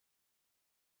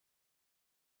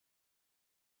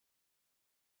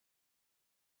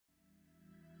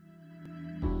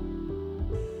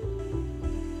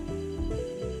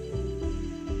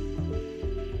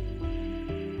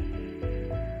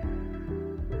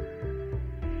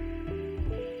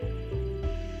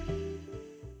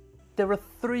There are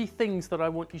three things that I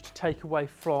want you to take away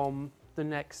from the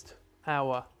next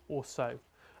hour or so.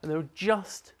 And there are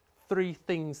just three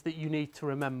things that you need to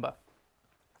remember.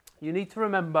 You need to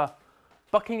remember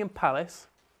Buckingham Palace,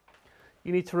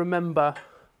 you need to remember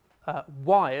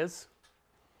wires,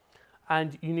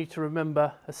 and you need to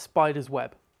remember a spider's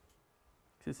web.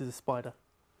 This is a spider.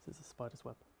 This is a spider's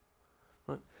web.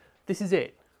 Right? This is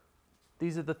it.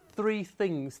 These are the three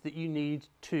things that you need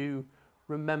to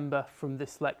remember from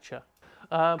this lecture.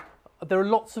 There are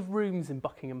lots of rooms in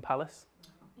Buckingham Palace,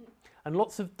 and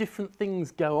lots of different things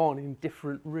go on in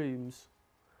different rooms.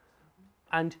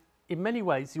 And in many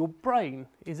ways, your brain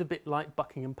is a bit like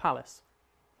Buckingham Palace.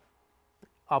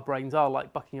 Our brains are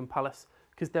like Buckingham Palace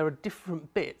because there are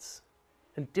different bits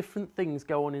and different things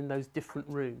go on in those different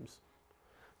rooms.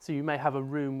 So you may have a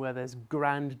room where there's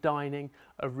grand dining,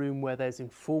 a room where there's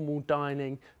informal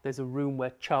dining, there's a room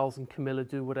where Charles and Camilla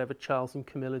do whatever Charles and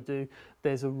Camilla do,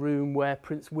 there's a room where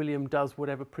Prince William does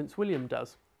whatever Prince William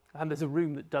does, and there's a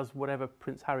room that does whatever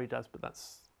Prince Harry does, but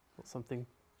that's not something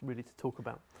really to talk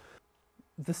about.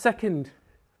 The second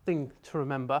thing to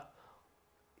remember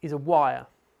is a wire.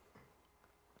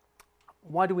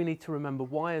 Why do we need to remember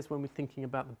wires when we're thinking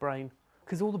about the brain?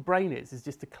 Because all the brain is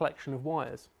just a collection of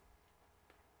wires.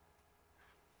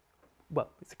 Well,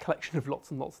 it's a collection of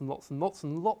lots and lots and lots and lots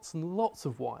and lots and lots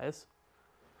of wires,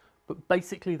 but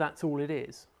basically that's all it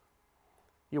is.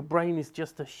 Your brain is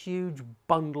just a huge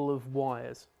bundle of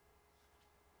wires.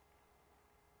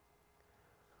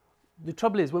 The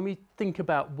trouble is, when we think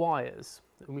about wires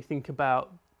and we think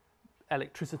about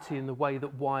electricity and the way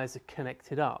that wires are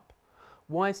connected up,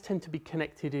 wires tend to be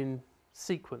connected in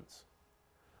sequence.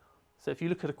 So if you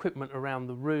look at equipment around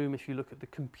the room, if you look at the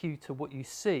computer, what you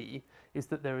see is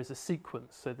that there is a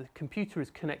sequence. So the computer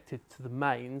is connected to the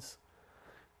mains.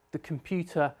 The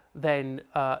computer then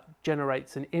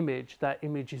generates an image. That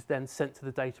image is then sent to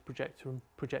the data projector and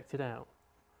projected out.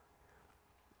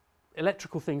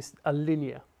 Electrical things are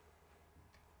linear.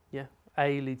 Yeah,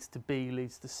 A leads to B,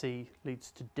 leads to C,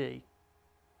 leads to D.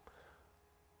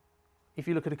 If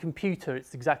you look at a computer,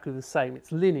 it's exactly the same.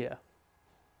 It's linear.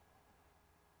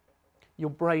 Your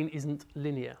brain isn't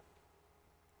linear.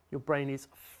 Your brain is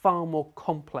far more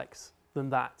complex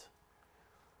than that.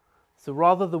 So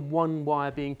rather than one wire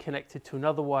being connected to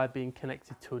another wire being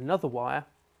connected to another wire,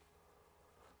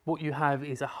 what you have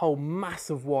is a whole mass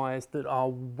of wires that are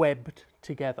webbed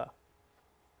together.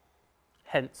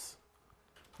 Hence,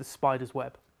 the spider's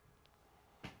web.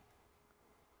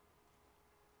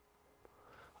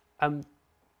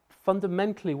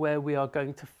 Fundamentally, where we are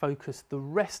going to focus the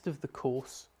rest of the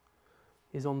course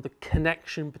is on the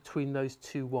connection between those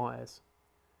two wires.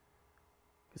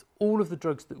 Because all of the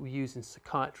drugs that we use in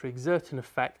psychiatry exert an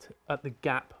effect at the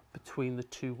gap between the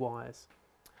two wires.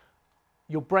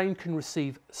 Your brain can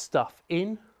receive stuff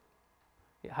in.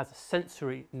 It has a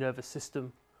sensory nervous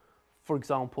system. For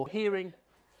example, hearing,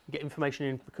 you get information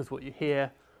in because what you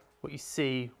hear, what you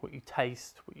see, what you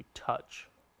taste, what you touch.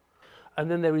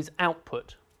 And then there is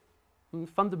output, and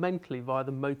fundamentally via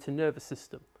the motor nervous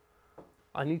system.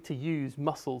 I need to use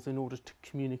muscles in order to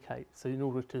communicate. So in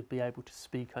order to be able to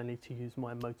speak, I need to use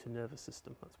my motor nervous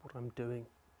system. That's what I'm doing.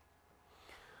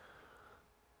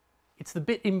 It's the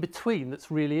bit in between that's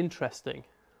really interesting.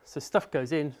 So stuff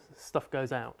goes in, stuff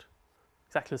goes out.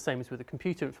 Exactly the same as with a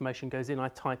computer. Information goes in, I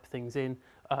type things in,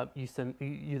 you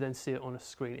then see it on a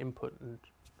screen, input and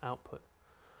output.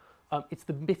 It's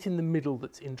the bit in the middle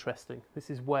that's interesting. This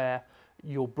is where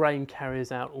your brain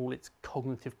carries out all its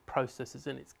cognitive processes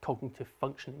and its cognitive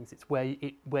functionings. It's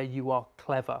where you are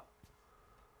clever.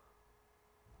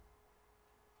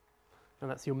 And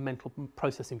that's your mental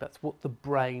processing. That's what the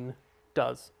brain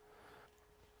does.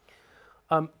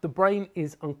 The brain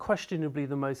is unquestionably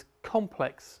the most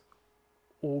complex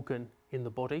organ in the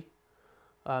body.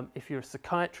 If you're a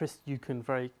psychiatrist, you can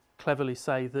very cleverly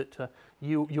say that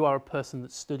you are a person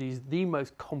that studies the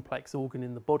most complex organ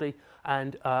in the body,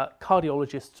 and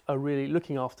cardiologists are really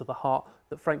looking after the heart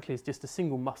that frankly is just a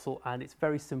single muscle and it's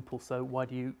very simple, so why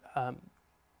do you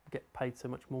get paid so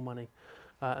much more money?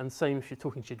 And same if you're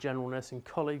talking to your general nursing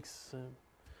colleagues.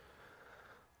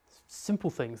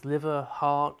 Simple things, liver,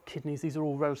 heart, kidneys, these are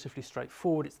all relatively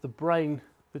straightforward. It's the brain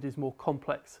that is more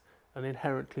complex and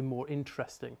inherently more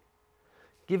interesting.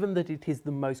 Given that it is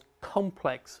the most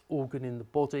complex organ in the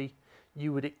body,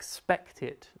 you would expect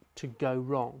it to go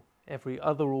wrong. Every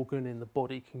other organ in the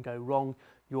body can go wrong.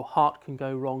 Your heart can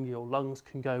go wrong, your lungs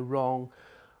can go wrong,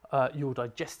 your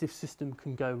digestive system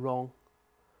can go wrong.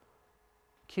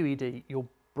 QED, your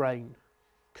brain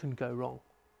can go wrong.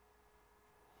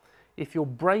 If your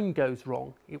brain goes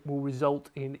wrong, it will result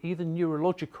in either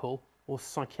neurological or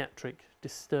psychiatric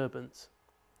disturbance.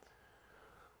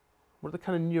 What are the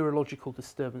kind of neurological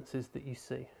disturbances that you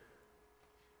see?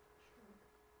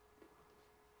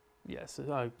 Yes,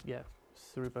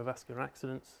 cerebrovascular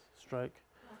accidents, stroke,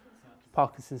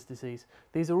 Parkinson's disease.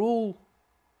 These are all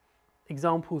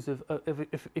examples of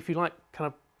if you like, kind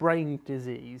of brain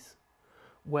disease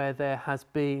where there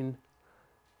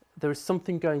is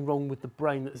something going wrong with the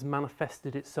brain that has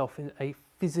manifested itself in a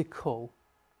physical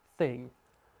thing.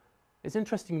 It's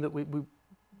interesting that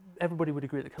everybody would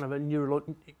agree that kind of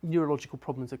neurological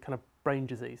problems are kind of brain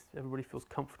disease. Everybody feels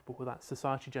comfortable with that.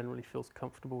 Society generally feels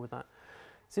comfortable with that.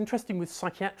 It's interesting with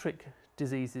psychiatric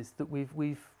diseases that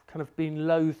we've kind of been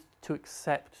loath to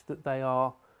accept that they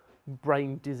are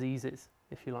brain diseases,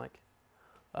 if you like.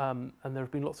 And there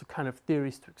have been lots of kind of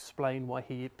theories to explain why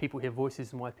people hear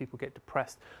voices and why people get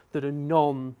depressed that are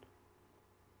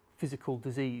non-physical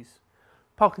disease.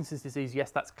 Parkinson's disease,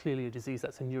 yes, that's clearly a disease,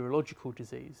 that's a neurological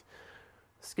disease.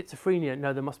 Schizophrenia,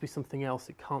 no, there must be something else,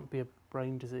 it can't be a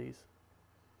brain disease.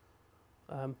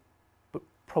 But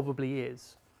probably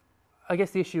is. I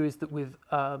guess the issue is that with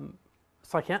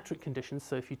psychiatric conditions,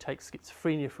 so if you take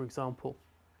schizophrenia for example,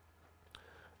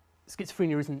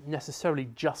 schizophrenia isn't necessarily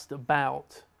just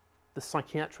about the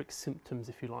psychiatric symptoms,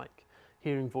 if you like,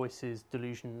 hearing voices,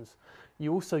 delusions.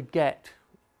 You also get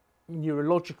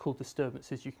neurological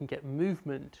disturbances, you can get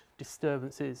movement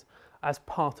disturbances as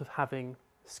part of having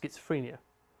schizophrenia.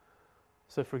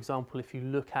 So for example, if you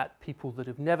look at people that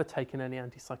have never taken any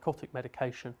antipsychotic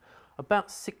medication, about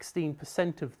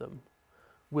 16% of them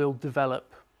will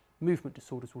develop movement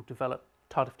disorders, will develop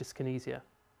tardive dyskinesia.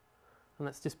 And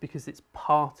that's just because it's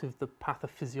part of the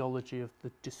pathophysiology of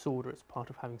the disorder, it's part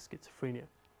of having schizophrenia.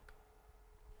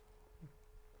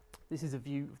 This is a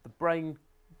view of the brain.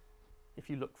 If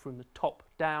you look from the top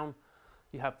down,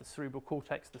 you have the cerebral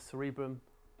cortex, the cerebrum,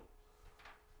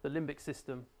 the limbic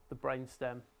system, the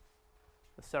brainstem,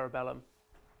 the cerebellum.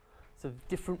 So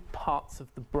different parts of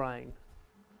the brain.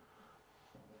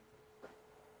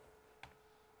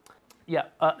 Yeah,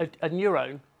 a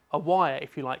neuron, a wire,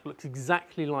 if you like, looks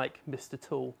exactly like Mr.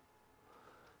 Tool,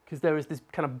 because there is this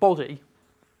kind of body,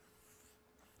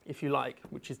 if you like,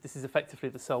 this is effectively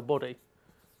the cell body,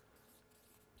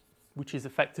 which is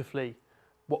effectively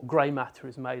what grey matter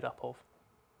is made up of.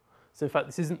 So in fact,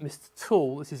 this isn't Mr.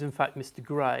 Tool, this is in fact Mr.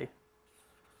 Grey.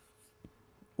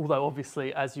 Although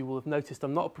obviously, as you will have noticed,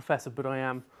 I'm not a professor, but I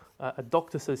am a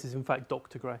doctor, so this is in fact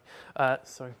Dr. Grey.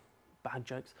 Sorry, bad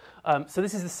jokes. So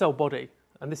this is the cell body,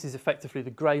 and this is effectively the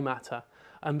grey matter,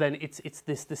 and then it's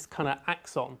this kind of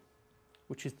axon,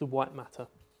 which is the white matter.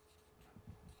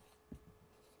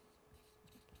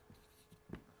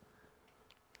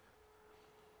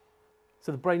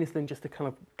 So the brain is then just a kind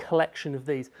of collection of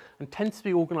these, and tends to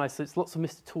be organised so it's lots of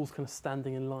Mr. Tools kind of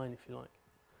standing in line, if you like.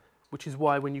 Which is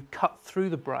why when you cut through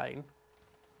the brain,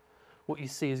 what you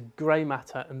see is grey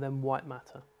matter and then white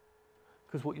matter.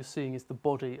 Because what you're seeing is the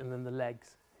body and then the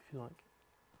legs, if you like.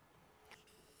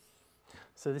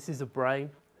 So this is a brain,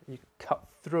 and you cut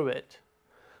through it.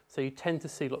 So you tend to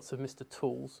see lots of Mr.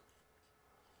 Tools.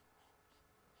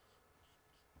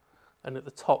 And at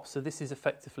the top, so this is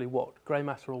effectively what? Grey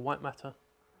matter or white matter?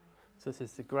 So this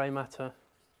is the grey matter,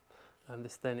 and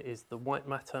this then is the white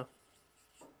matter.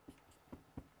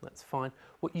 That's fine.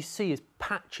 What you see is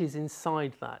patches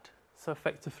inside that. So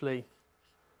effectively,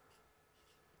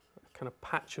 a kind of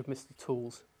patch of Mr.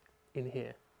 Tools in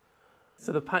here.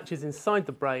 So the patches inside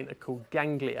the brain are called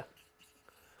ganglia,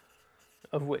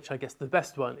 of which I guess the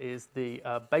best one is the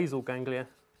basal ganglia.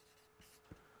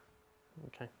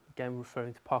 Okay, again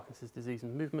referring to Parkinson's disease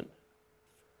and movement.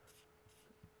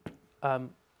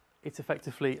 It's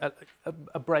effectively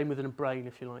a brain within a brain,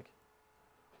 if you like.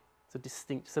 It's a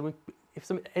distinct. So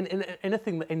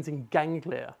anything that ends in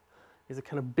ganglia is a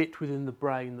kind of bit within the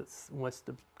brain that's almost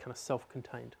kind of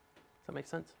self-contained. Does that make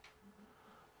sense?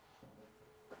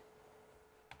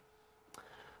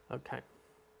 Okay.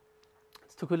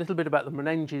 Let's talk a little bit about the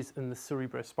meninges and the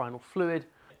cerebrospinal fluid.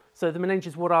 So the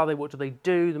meninges, what are they? What do they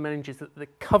do? The meninges are the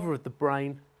cover of the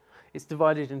brain. It's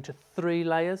divided into 3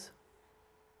 layers.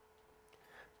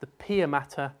 The pia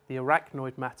mater, the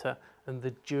arachnoid matter, and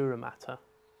the dura mater.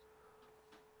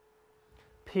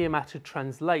 Pia mater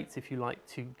translates, if you like,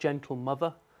 to gentle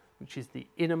mother, which is the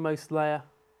innermost layer.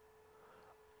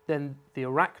 Then the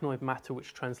arachnoid matter,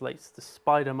 which translates to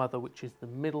spider mother, which is the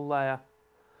middle layer.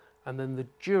 And then the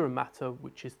dura mater,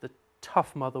 which is the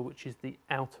tough mother, which is the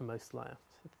outermost layer.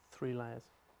 So 3 layers.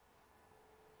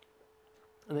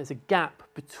 And there's a gap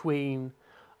between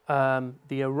the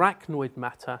arachnoid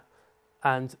matter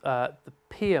and the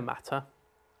pia mater,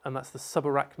 and that's the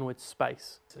subarachnoid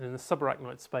space. And in the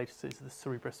subarachnoid space is the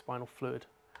cerebrospinal fluid.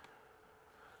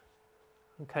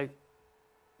 Okay,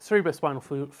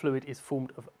 cerebrospinal fluid is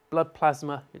formed of blood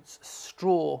plasma. It's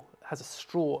straw, has a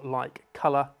straw-like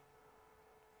colour.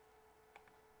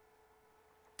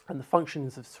 And the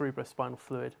functions of cerebrospinal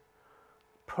fluid: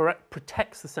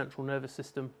 protects the central nervous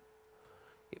system,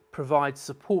 it provides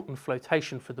support and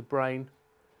flotation for the brain,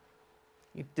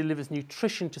 it delivers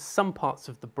nutrition to some parts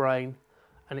of the brain,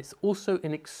 and it's also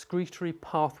an excretory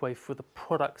pathway for the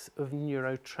products of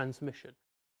neurotransmission.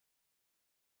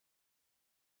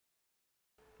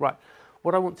 Right,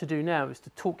 what I want to do now is to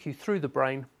talk you through the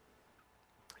brain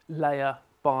layer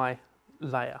by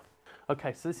layer.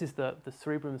 Okay, so this is the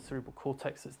cerebrum and the cerebral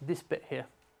cortex. It's this bit here.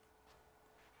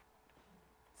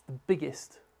 It's the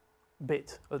biggest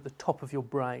bit at the top of your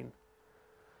brain.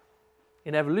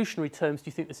 In evolutionary terms, do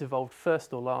you think this evolved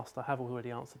first or last? I have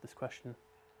already answered this question.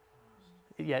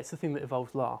 Yeah, it's the thing that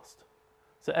evolved last.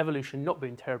 So evolution, not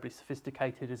being terribly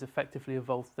sophisticated, has effectively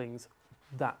evolved things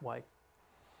that way.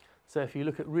 So if you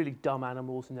look at really dumb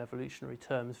animals in evolutionary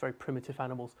terms, very primitive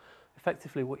animals,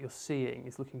 effectively what you're seeing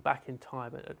is looking back in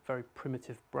time at very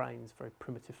primitive brains, very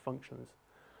primitive functions,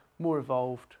 more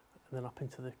evolved, and then up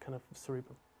into the kind of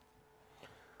cerebrum.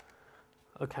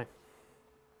 Okay,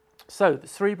 so the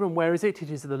cerebrum, where is it? It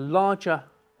is the larger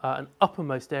and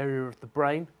uppermost area of the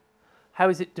brain. How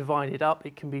is it divided up?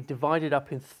 It can be divided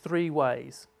up in 3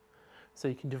 ways. So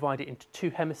you can divide it into 2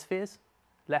 hemispheres,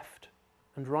 left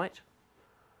and right.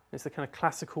 It's the kind of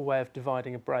classical way of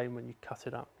dividing a brain when you cut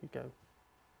it up. You go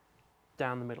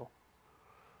down the middle.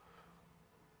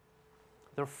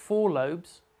 There are 4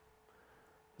 lobes.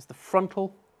 There's the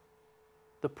frontal,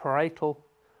 the parietal,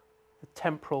 the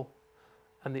temporal,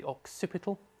 and the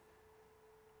occipital.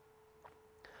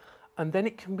 And then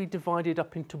it can be divided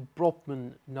up into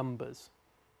Brodmann numbers.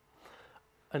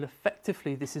 And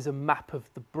effectively, this is a map of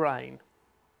the brain.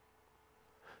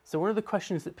 So one of the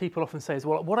questions that people often say is,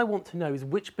 well, what I want to know is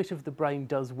which bit of the brain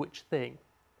does which thing.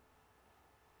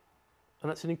 And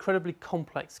that's an incredibly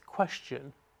complex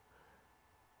question,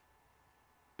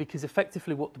 because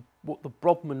effectively what the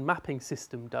Brodmann mapping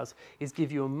system does is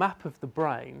give you a map of the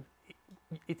brain.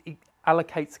 It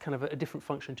allocates kind of a different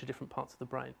function to different parts of the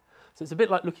brain. So it's a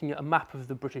bit like looking at a map of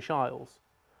the British Isles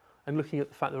and looking at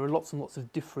the fact there are lots and lots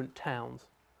of different towns,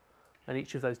 and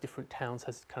each of those different towns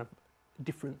has kind of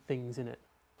different things in it.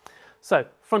 So,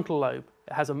 frontal lobe,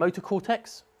 it has a motor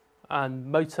cortex, and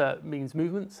motor means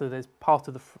movement, so there's part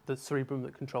of the cerebrum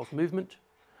that controls movement.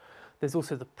 There's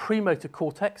also the premotor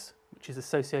cortex, which is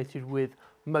associated with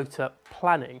motor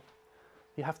planning.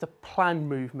 You have to plan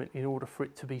movement in order for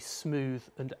it to be smooth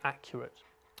and accurate.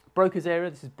 Broca's area,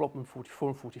 this is Brodmann 44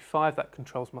 and 45, that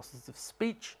controls muscles of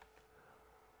speech.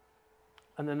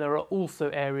 And then there are also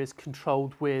areas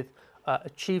controlled with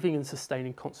achieving and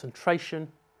sustaining concentration,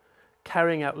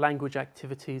 carrying out language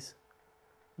activities,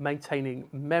 maintaining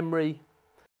memory.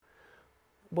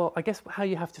 Well, I guess how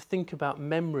you have to think about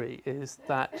memory is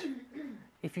that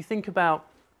if you think about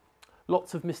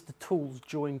lots of Mr. Tools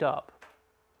joined up,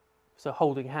 so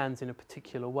holding hands in a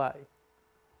particular way,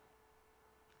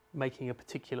 making a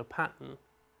particular pattern,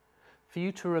 for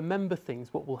you to remember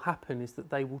things, what will happen is that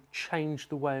they will change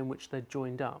the way in which they're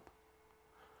joined up.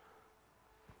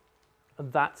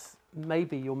 And that's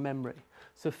maybe your memory.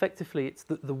 So effectively, it's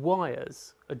that the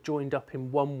wires are joined up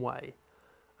in one way,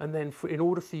 and then in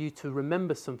order for you to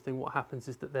remember something, what happens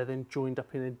is that they're then joined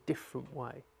up in a different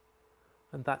way,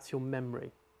 and that's your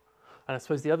memory. And I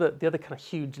suppose the other kind of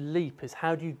huge leap is,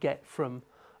 how do you get from,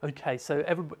 okay, so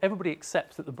everybody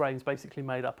accepts that the brain's basically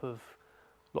made up of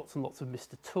lots and lots of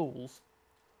Mr. Tools.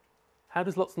 How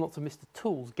does lots and lots of Mr.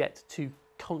 Tools get to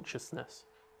consciousness?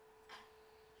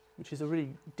 Which is a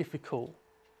really difficult,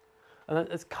 and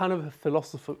it's kind of a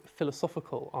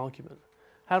philosophical argument.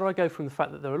 How do I go from the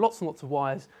fact that there are lots and lots of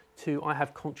wires to I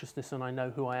have consciousness and I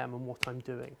know who I am and what I'm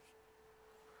doing?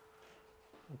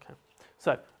 Okay,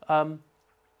 so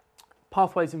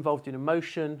pathways involved in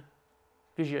emotion,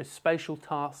 visuospatial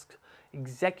tasks,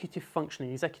 executive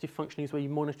functioning. Executive functioning is where you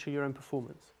monitor your own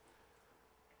performance.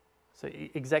 So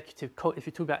executive, if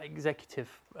you talk about executive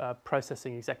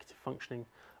processing, executive functioning,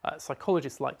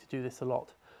 psychologists like to do this a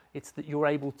lot. It's that you're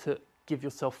able to give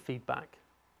yourself feedback,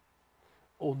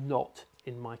 or not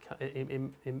in my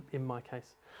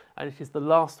case. And it is the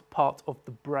last part of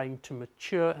the brain to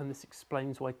mature, and this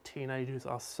explains why teenagers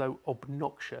are so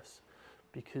obnoxious,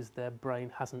 because their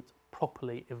brain hasn't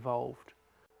properly evolved.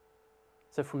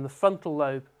 So from the frontal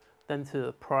lobe then to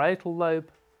the parietal lobe.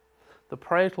 The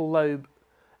parietal lobe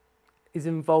is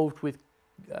involved with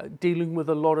dealing with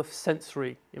a lot of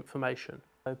sensory information.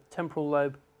 The temporal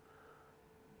lobe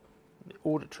the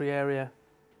auditory area,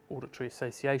 auditory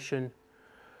association,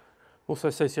 also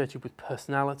associated with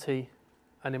personality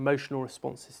and emotional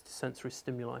responses to sensory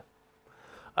stimuli.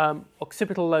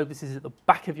 Occipital lobe, this is at the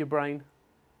back of your brain.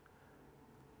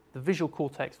 The visual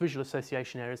cortex, visual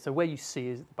association area, so where you see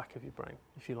is at the back of your brain,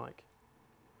 if you like.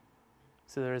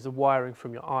 So there is a wiring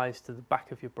from your eyes to the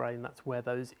back of your brain. That's where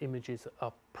those images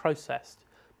are processed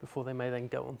before they may then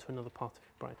go on to another part of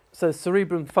your brain. So the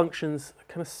cerebrum functions,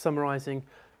 kind of summarising,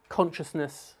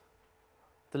 consciousness.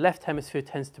 The left hemisphere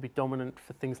tends to be dominant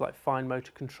for things like fine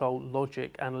motor control,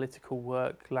 logic, analytical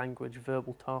work, language,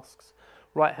 verbal tasks.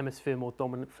 Right hemisphere more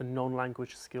dominant for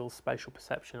non-language skills, spatial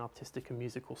perception, artistic and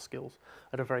musical skills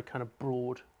at a very kind of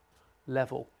broad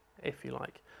level, if you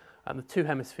like. And the two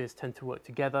hemispheres tend to work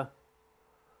together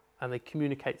and they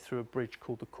communicate through a bridge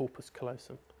called the corpus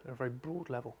callosum at a very broad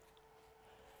level.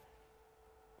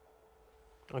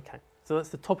 Okay, so that's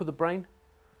the top of the brain,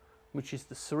 which is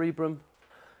the cerebrum.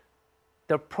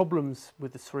 There are problems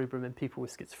with the cerebrum in people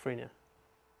with schizophrenia,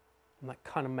 and that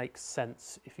kind of makes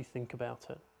sense if you think about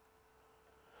it.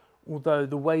 Although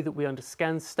the way that we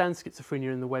understand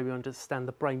schizophrenia and the way we understand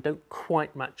the brain don't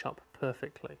quite match up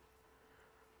perfectly.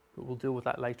 But we'll deal with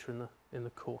that later in the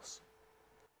course.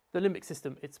 The limbic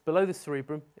system, it's below the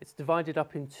cerebrum. It's divided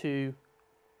up into,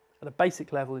 at a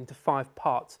basic level, into 5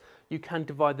 parts. You can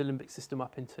divide the limbic system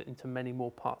up into many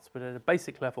more parts, but at a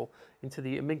basic level, into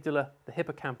the amygdala, the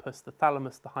hippocampus, the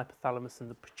thalamus, the hypothalamus,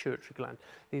 and the pituitary gland.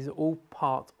 These are all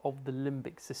part of the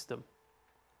limbic system.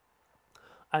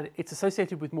 And it's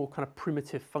associated with more kind of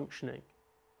primitive functioning.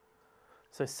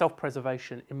 So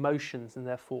self-preservation, emotions, and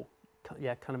therefore,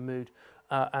 yeah, kind of mood,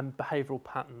 and behavioural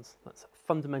patterns. That's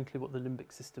fundamentally what the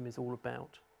limbic system is all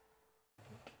about.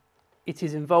 It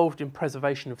is involved in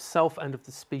preservation of self and of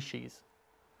the species.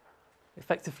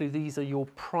 Effectively, these are your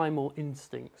primal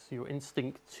instincts, your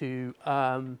instinct to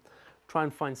try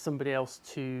and find somebody else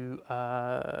to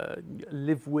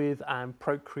live with and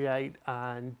procreate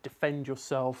and defend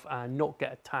yourself and not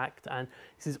get attacked, and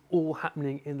this is all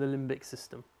happening in the limbic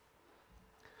system.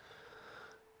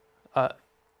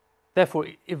 Therefore,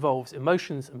 it involves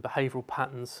emotions and behavioural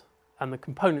patterns, and the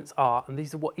components are, and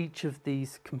these are what each of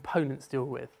these components deal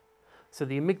with. So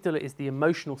the amygdala is the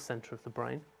emotional centre of the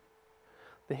brain.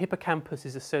 The hippocampus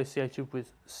is associated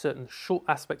with certain short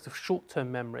aspects of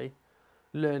short-term memory,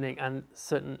 learning, and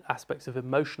certain aspects of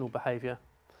emotional behaviour.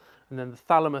 And then the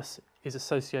thalamus is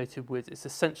associated with, it's a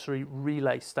sensory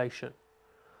relay station.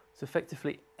 So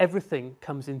effectively everything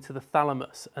comes into the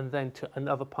thalamus and then to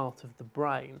another part of the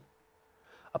brain,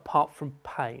 apart from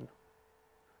pain.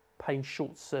 Pain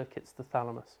short circuits the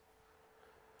thalamus.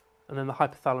 And then the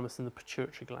hypothalamus and the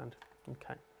pituitary gland.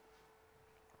 Okay.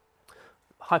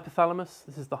 Hypothalamus,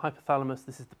 this is the hypothalamus,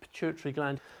 this is the pituitary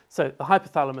gland. So the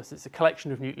hypothalamus, it's a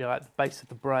collection of nuclei at the base of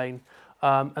the brain,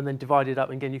 and then divided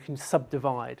up. Again, you can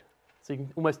subdivide. So you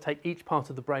can almost take each part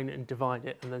of the brain and divide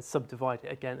it, and then subdivide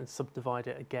it again and subdivide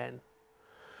it again.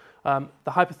 The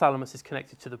hypothalamus is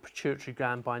connected to the pituitary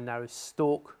gland by a narrow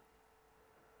stalk,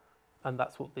 and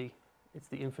that's what it's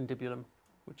the infundibulum,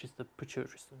 which is the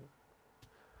pituitary system.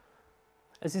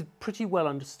 This is pretty well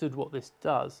understood what this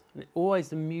does, and it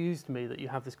always amused me that you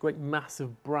have this great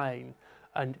massive brain,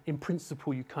 and in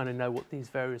principle you kind of know what these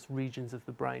various regions of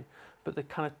the brain, but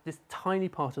this tiny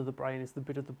part of the brain is the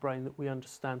bit of the brain that we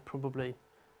understand probably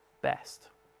best.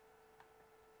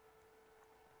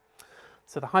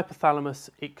 So the hypothalamus,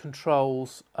 it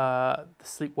controls the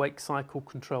sleep-wake cycle,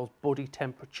 controls body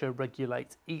temperature,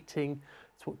 regulates eating.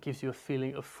 It's what gives you a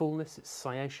feeling of fullness, it's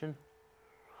satiation.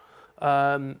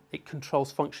 It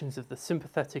controls functions of the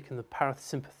sympathetic and the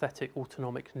parasympathetic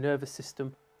autonomic nervous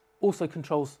system. Also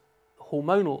controls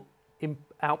hormonal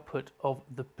output of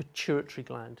the pituitary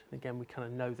gland. Again, we kind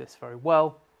of know this very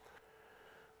well.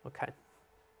 Okay,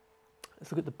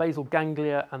 let's look at the basal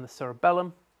ganglia and the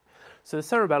cerebellum. So the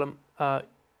cerebellum,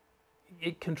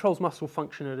 it controls muscle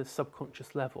function at a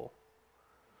subconscious level.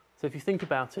 So if you think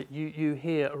about it, you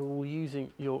here are all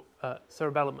using your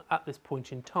cerebellum at this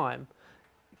point in time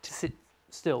to sit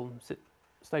still, sit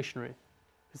stationary,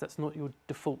 because that's not your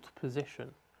default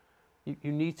position.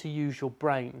 You need to use your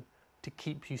brain to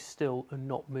keep you still and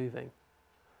not moving.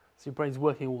 So your brain's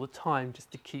working all the time just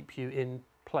to keep you in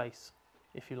place,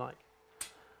 if you like.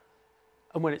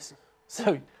 And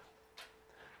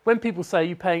when people say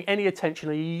you're paying any attention,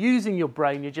 are you using your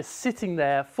brain, you're just sitting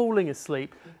there falling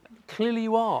asleep, clearly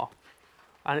you are.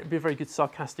 And it'd be a very good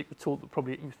sarcastic retort that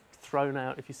probably you've thrown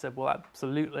out if you said, well,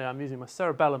 absolutely, I'm using my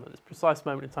cerebellum at this precise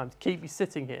moment in time to keep you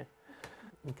sitting here.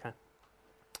 Okay.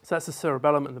 So that's the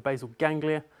cerebellum and the basal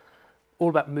ganglia, all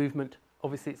about movement,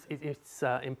 obviously it's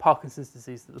in Parkinson's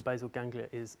disease that the basal ganglia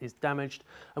is damaged,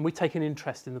 and we take an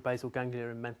interest in the basal ganglia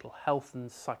in mental health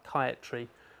and psychiatry.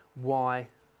 Why?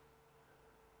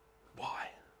 Why?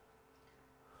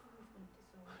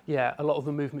 Yeah, a lot of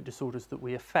the movement disorders that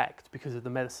we affect because of the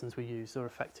medicines we use are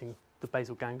affecting the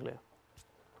basal ganglia.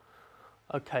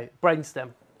 Okay, brainstem.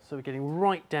 So we're getting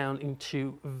right down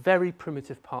into very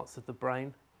primitive parts of the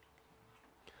brain.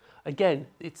 Again,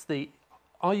 it's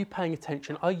are you paying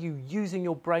attention? Are you using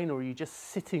your brain, or are you just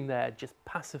sitting there, just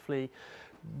passively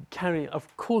carrying?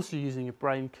 Of course you're using your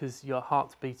brain because your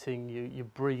heart's beating, you're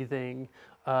breathing,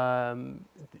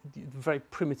 very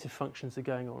primitive functions are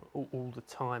going on all the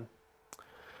time.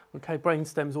 Okay,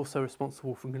 brainstem is also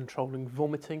responsible for controlling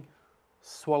vomiting,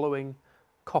 swallowing,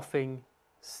 coughing,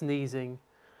 sneezing.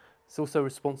 It's also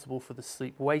responsible for the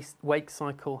sleep-wake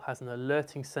cycle, has an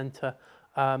alerting centre,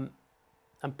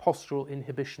 and postural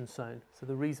inhibition zone. So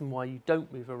the reason why you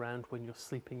don't move around when you're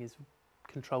sleeping is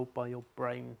controlled by your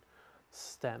brain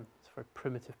stem. It's a very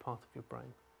primitive part of your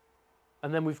brain.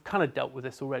 And then we've kind of dealt with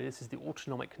this already. This is the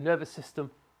autonomic nervous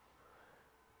system.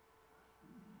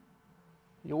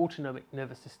 Your autonomic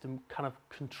nervous system kind of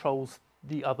controls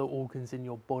the other organs in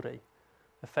your body,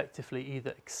 effectively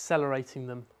either accelerating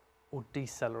them or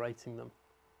decelerating them,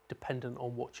 dependent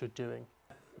on what you're doing.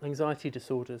 Anxiety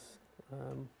disorders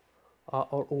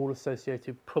are all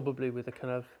associated probably with a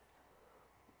kind of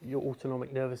your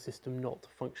autonomic nervous system not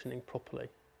functioning properly.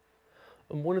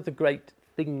 And one of the great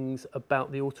things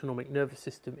about the autonomic nervous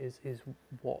system is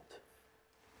what?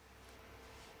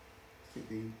 I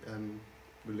think the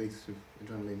release of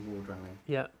adrenaline, more adrenaline.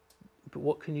 Yeah, but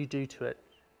what can you do to it?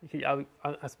 You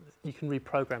can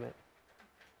reprogram it.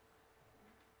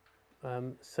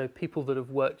 So people that have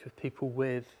worked with people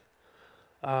with,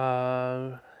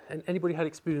 and anybody had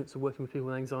experience of working with people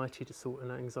with anxiety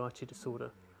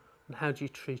disorder, and how do you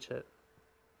treat it?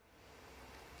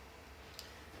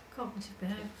 Cognitive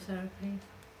behavioural therapy.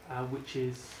 Which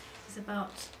is? It's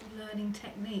about learning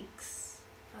techniques,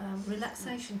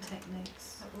 relaxation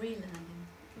techniques. Relearning.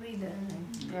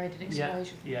 Graded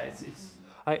exposure. Yeah, it's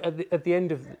at the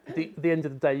end of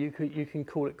the day, you can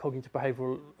call it cognitive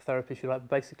behavioural therapy if you like.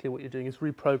 Basically, what you're doing is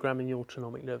reprogramming your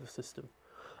autonomic nervous system,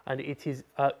 and it is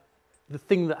the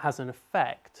thing that has an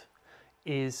effect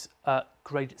is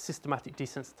systematic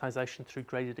desensitization through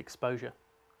graded exposure,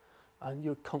 and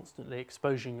you're constantly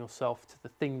exposing yourself to the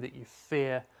thing that you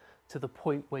fear to the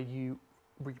point where you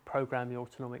reprogram your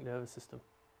autonomic nervous system.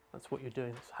 That's what you're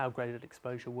doing. That's how graded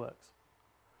exposure works,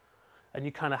 and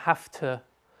you kind of have to.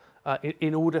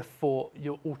 In order for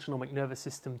your autonomic nervous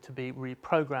system to be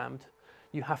reprogrammed,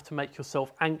 you have to make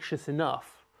yourself anxious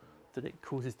enough that it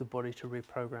causes the body to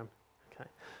reprogram. Okay.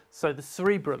 So the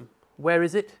cerebrum, where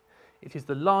is it? It is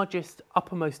the largest,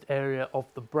 uppermost area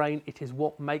of the brain. It is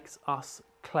what makes us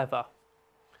clever.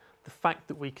 The fact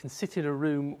that we can sit in a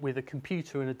room with a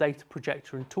computer and a data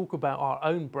projector and talk about our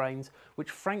own brains,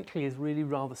 which frankly is really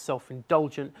rather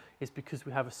self-indulgent, is because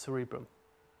we have a cerebrum.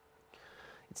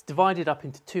 It's divided up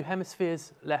into two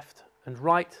hemispheres, left and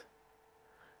right,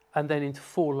 and then into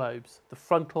four lobes, the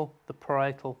frontal, the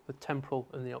parietal, the temporal,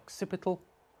 and the occipital.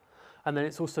 And then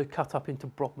it's also cut up into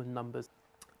Brodmann numbers.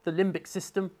 The limbic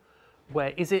system,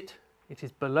 where is it? It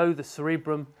is below the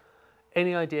cerebrum.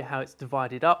 Any idea how it's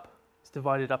divided up? It's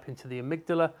divided up into the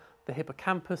amygdala, the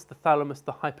hippocampus, the thalamus,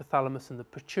 the hypothalamus, and the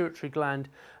pituitary gland,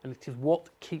 and it is what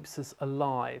keeps us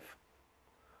alive.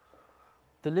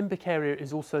 The limbic area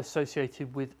is also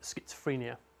associated with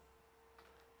schizophrenia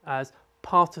as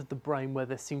part of the brain where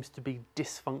there seems to be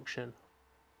dysfunction.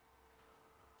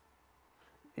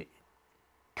 It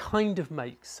kind of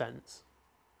makes sense,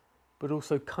 but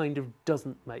also kind of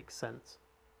doesn't make sense,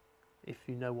 if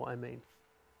you know what I mean,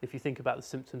 if you think about the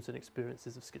symptoms and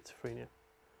experiences of schizophrenia.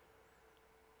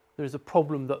 There is a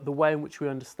problem that the way in which we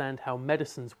understand how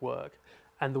medicines work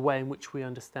and the way in which we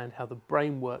understand how the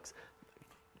brain works,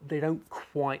 they don't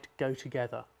quite go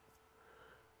together.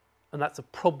 And that's a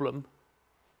problem,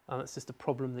 and that's just a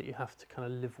problem that you have to kind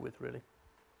of live with, really.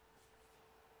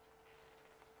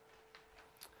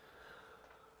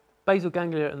 Basal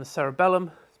ganglia and the cerebellum,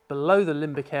 it's below the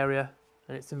limbic area,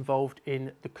 and it's involved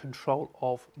in the control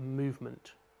of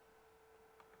movement.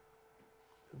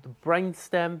 The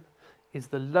brainstem is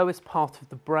the lowest part of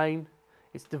the brain.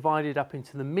 It's divided up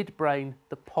into the midbrain,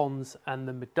 the pons, and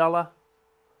the medulla.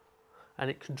 And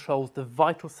it controls the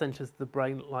vital centres of the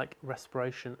brain like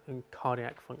respiration and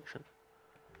cardiac function.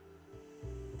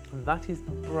 And that is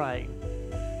the brain.